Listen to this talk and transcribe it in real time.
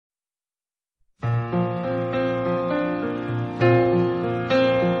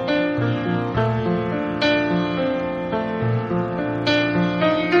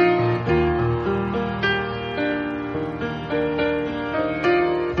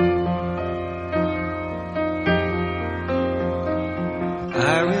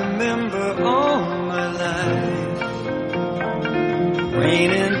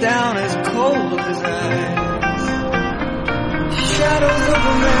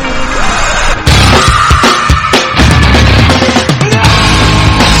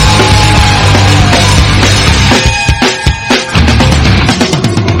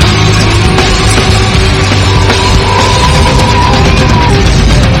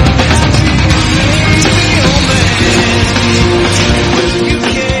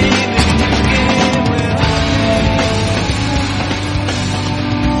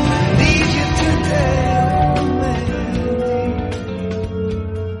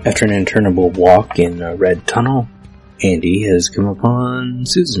After an interminable walk in a red tunnel, Andy has come upon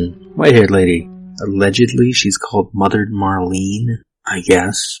Susan, white-haired lady. Allegedly, she's called Mother Marlene, I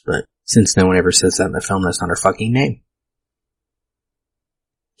guess, but since no one ever says that in the film, that's not her fucking name.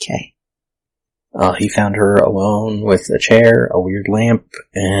 Okay. He found her alone with a chair, a weird lamp,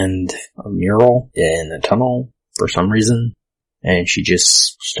 and a mural in a tunnel for some reason, and she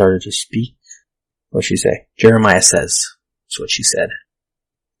just started to speak. What'd she say? Jeremiah says. That's what she said.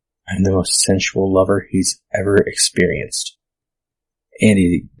 I'm the most sensual lover he's ever experienced.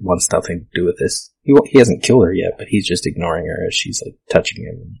 Andy wants nothing to do with this. He hasn't killed her yet, but he's just ignoring her as she's like touching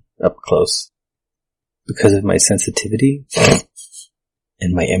him up close. Because of my sensitivity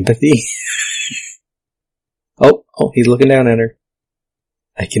and my empathy. Oh, he's looking down at her.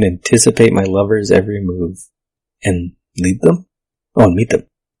 I can anticipate my lover's every move and lead them? Oh, and meet them.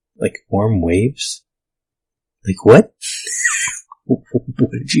 Like warm waves? Like what?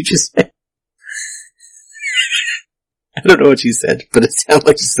 What did you just say? I don't know what she said, but it sounded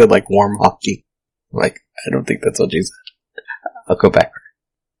like she said like warm hockey. Like, I don't think that's what she said. I'll go back.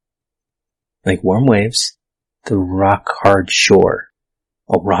 Like warm waves, the rock hard shore.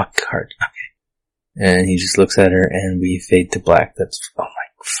 Oh, rock hard. Okay. And he just looks at her and we fade to black. That's, oh my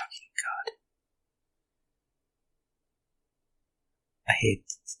fucking god. I hate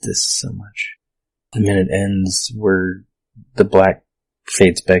this so much. The minute ends where the black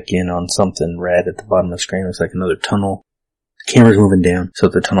fades back in on something red at the bottom of the screen. Looks like another tunnel. The camera's moving down, so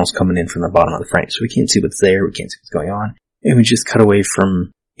the tunnel's coming in from the bottom of the frame. So we can't see what's there, we can't see what's going on. And we just cut away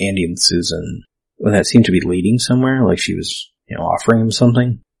from Andy and Susan. Well, that seemed to be leading somewhere, like she was, offering him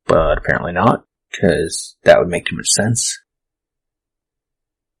something. But apparently not, because that would make too much sense.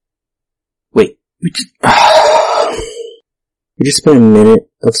 Wait, we just spent a minute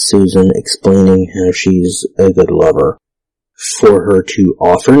of Susan explaining how she's a good lover. For her to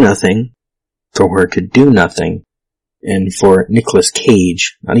offer nothing, for her to do nothing, and for Nicolas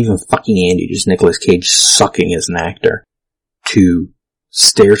Cage, not even fucking Andy, just Nicolas Cage sucking as an actor, to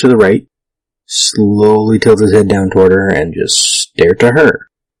stare to the right, slowly tilt his head down toward her, and just stare to her.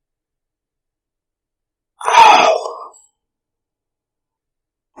 Ow.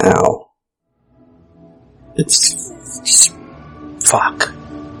 Ow. It's just, fuck.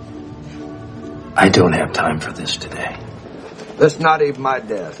 I don't have time for this today. That's not even my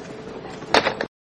desk.